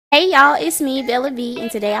Hey y'all, it's me, Bella B,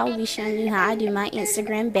 and today I will be showing you how I do my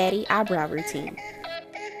Instagram baddie eyebrow routine.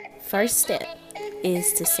 First step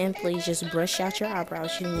is to simply just brush out your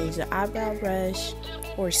eyebrows. You can use an eyebrow brush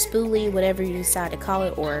or spoolie, whatever you decide to call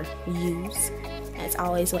it or use. That's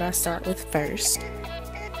always what I start with first.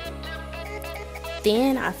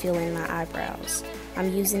 Then I fill in my eyebrows.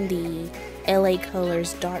 I'm using the LA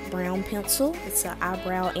Colors dark brown pencil. It's an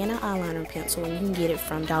eyebrow and an eyeliner pencil, and you can get it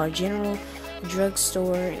from Dollar General,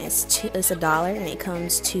 drugstore, and it's $1, and it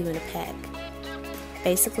comes 2 in a pack.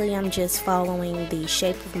 Basically, I'm just following the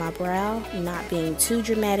shape of my brow, not being too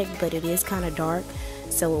dramatic, but it is kind of dark,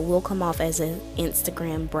 so it will come off as an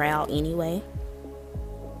Instagram brow anyway.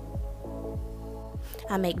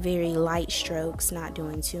 I make very light strokes, not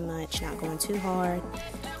doing too much, not going too hard.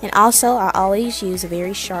 And also, I always use a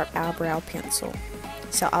very sharp eyebrow pencil.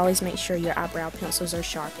 So always make sure your eyebrow pencils are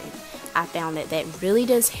sharpened. I found that really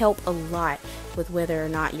does help a lot with whether or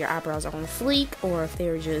not your eyebrows are on fleek or if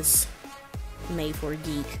they're just made for a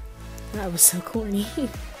geek. That was so corny.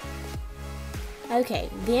 Okay,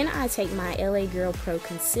 then I take my LA Girl Pro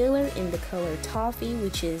Concealer in the color Toffee,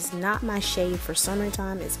 which is not my shade for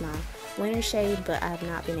summertime. It's my winter shade, but I have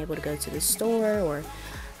not been able to go to the store, or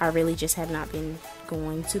I really just have not been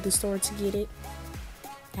going to the store to get it.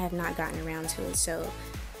 I have not gotten around to it, so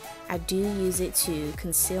I do use it to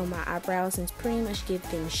conceal my eyebrows and pretty much give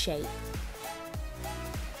them shape.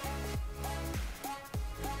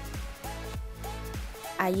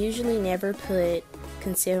 I usually never put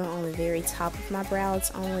concealer on the very top of my brow.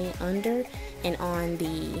 It's only under and on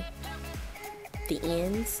the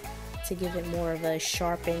ends to give it more of a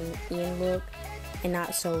sharpened end look and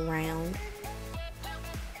not so round.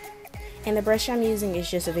 And the brush I'm using is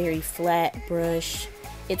just a very flat brush.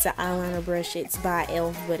 It's an eyeliner brush. It's by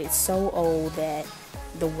e.l.f., but it's so old that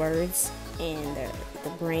the words and the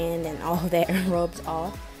brand and all that rubs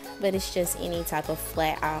off. But it's just any type of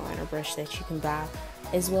flat eyeliner brush that you can buy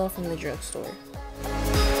as well from the drugstore.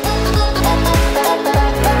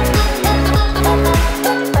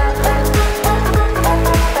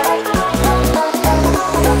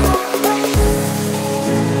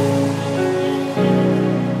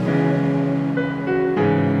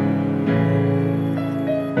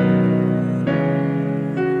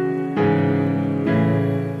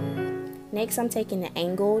 Next, I'm taking the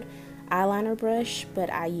angled eyeliner brush, but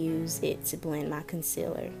I use it to blend my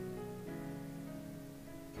concealer.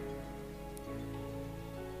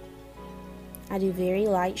 I do very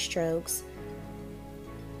light strokes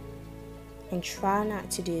and try not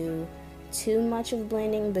to do too much of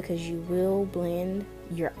blending because you will blend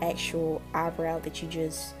your actual eyebrow that you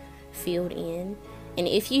just filled in. And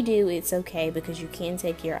if you do, it's okay because you can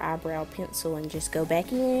take your eyebrow pencil and just go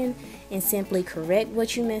back in and simply correct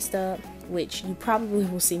what you messed up, which you probably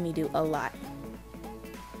will see me do a lot.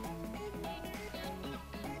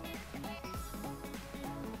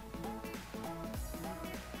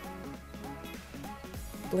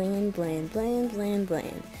 Blend, blend, blend, blend,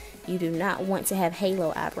 blend. You do not want to have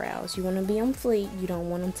halo eyebrows. You want to be on fleek. You don't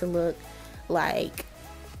want them to look like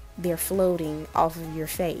they're floating off of your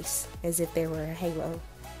face as if they were a halo.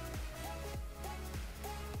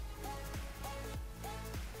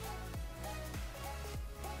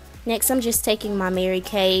 Next, I'm just taking my Mary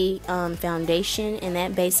Kay foundation, and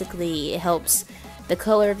that basically helps the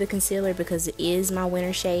color of the concealer because it is my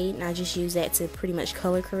winter shade, and I just use that to pretty much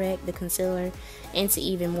color correct the concealer and to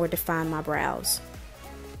even more define my brows.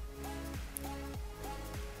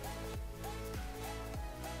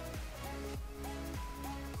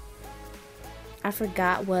 I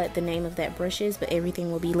forgot what the name of that brush is, but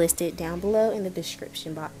everything will be listed down below in the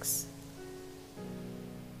description box.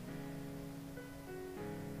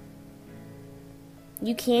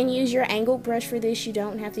 You can use your angled brush for this. You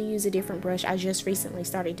don't have to use a different brush. I just recently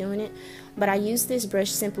started doing it, but I use this brush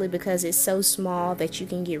simply because it's so small that you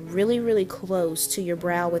can get really, really close to your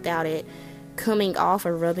brow without it coming off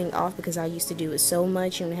or rubbing off, because I used to do it so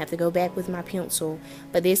much and have to go back with my pencil,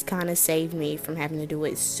 but this kind of saved me from having to do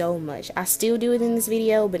it so much. I still do it in this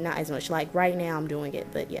video, but not as much. Like right now I'm doing it,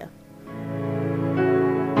 but yeah.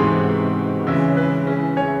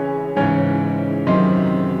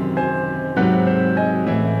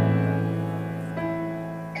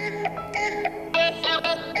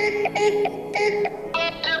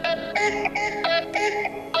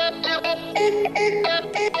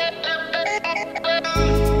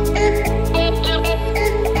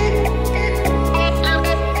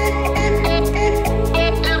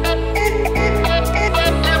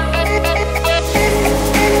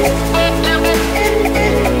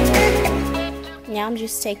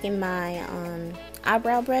 just taking my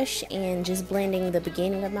eyebrow brush and just blending the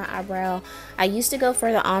beginning of my eyebrow. I used to go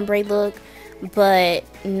for the ombre look, but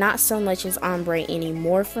not so much as ombre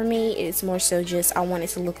anymore for me. It's more so just I want it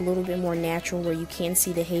to look a little bit more natural where you can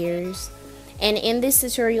see the hairs. And in this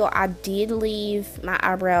tutorial, I did leave my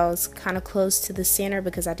eyebrows kind of close to the center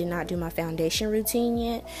because I did not do my foundation routine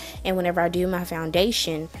yet. And whenever I do my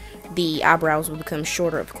foundation, the eyebrows will become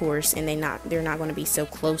shorter, of course, and they're not going to be so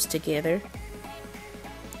close together.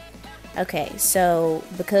 Okay, so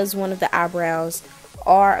because one of the eyebrows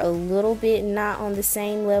are a little bit not on the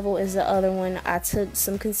same level as the other one, I took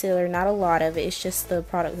some concealer, not a lot of it, it's just the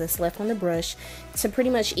product that's left on the brush, to pretty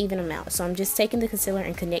much even them out. So I'm just taking the concealer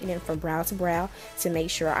and connecting it from brow to brow to make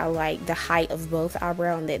sure I like the height of both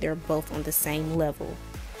eyebrow and that they're both on the same level.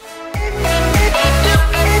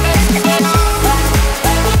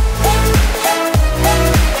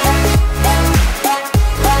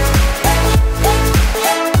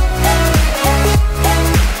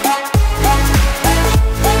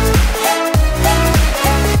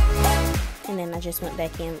 Just went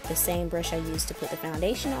back in with the same brush I used to put the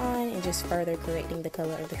foundation on and just further correcting the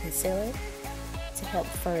color of the concealer to help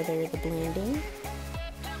further the blending.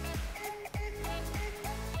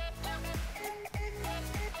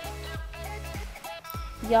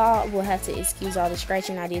 Y'all will have to excuse all the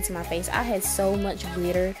scratching I did to my face. I had so much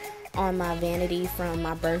glitter on my vanity from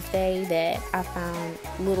my birthday that I found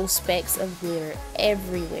little specks of glitter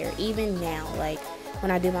everywhere. Even now, like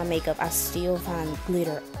when I do my makeup, I still find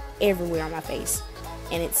glitter everywhere on my face,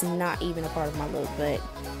 and it's not even a part of my look, but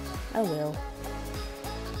oh well.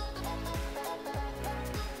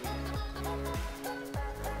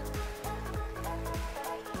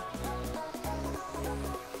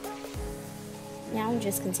 Now I'm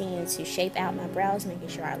just continuing to shape out my brows, making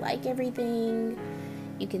sure I like everything.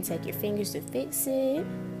 You can take your fingers to fix it.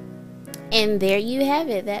 And there you have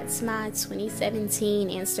it. That's my 2017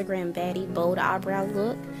 Instagram Baddie bold eyebrow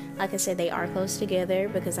look. Like I said, they are close together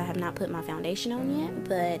because I have not put my foundation on yet.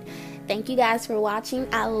 But thank you guys for watching.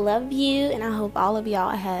 I love you, and I hope all of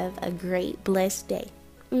y'all have a great, blessed day.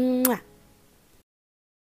 Mwah.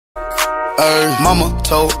 Mama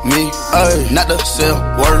told me not to sell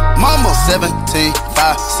word. Mama 17,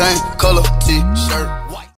 5, same color t-shirt.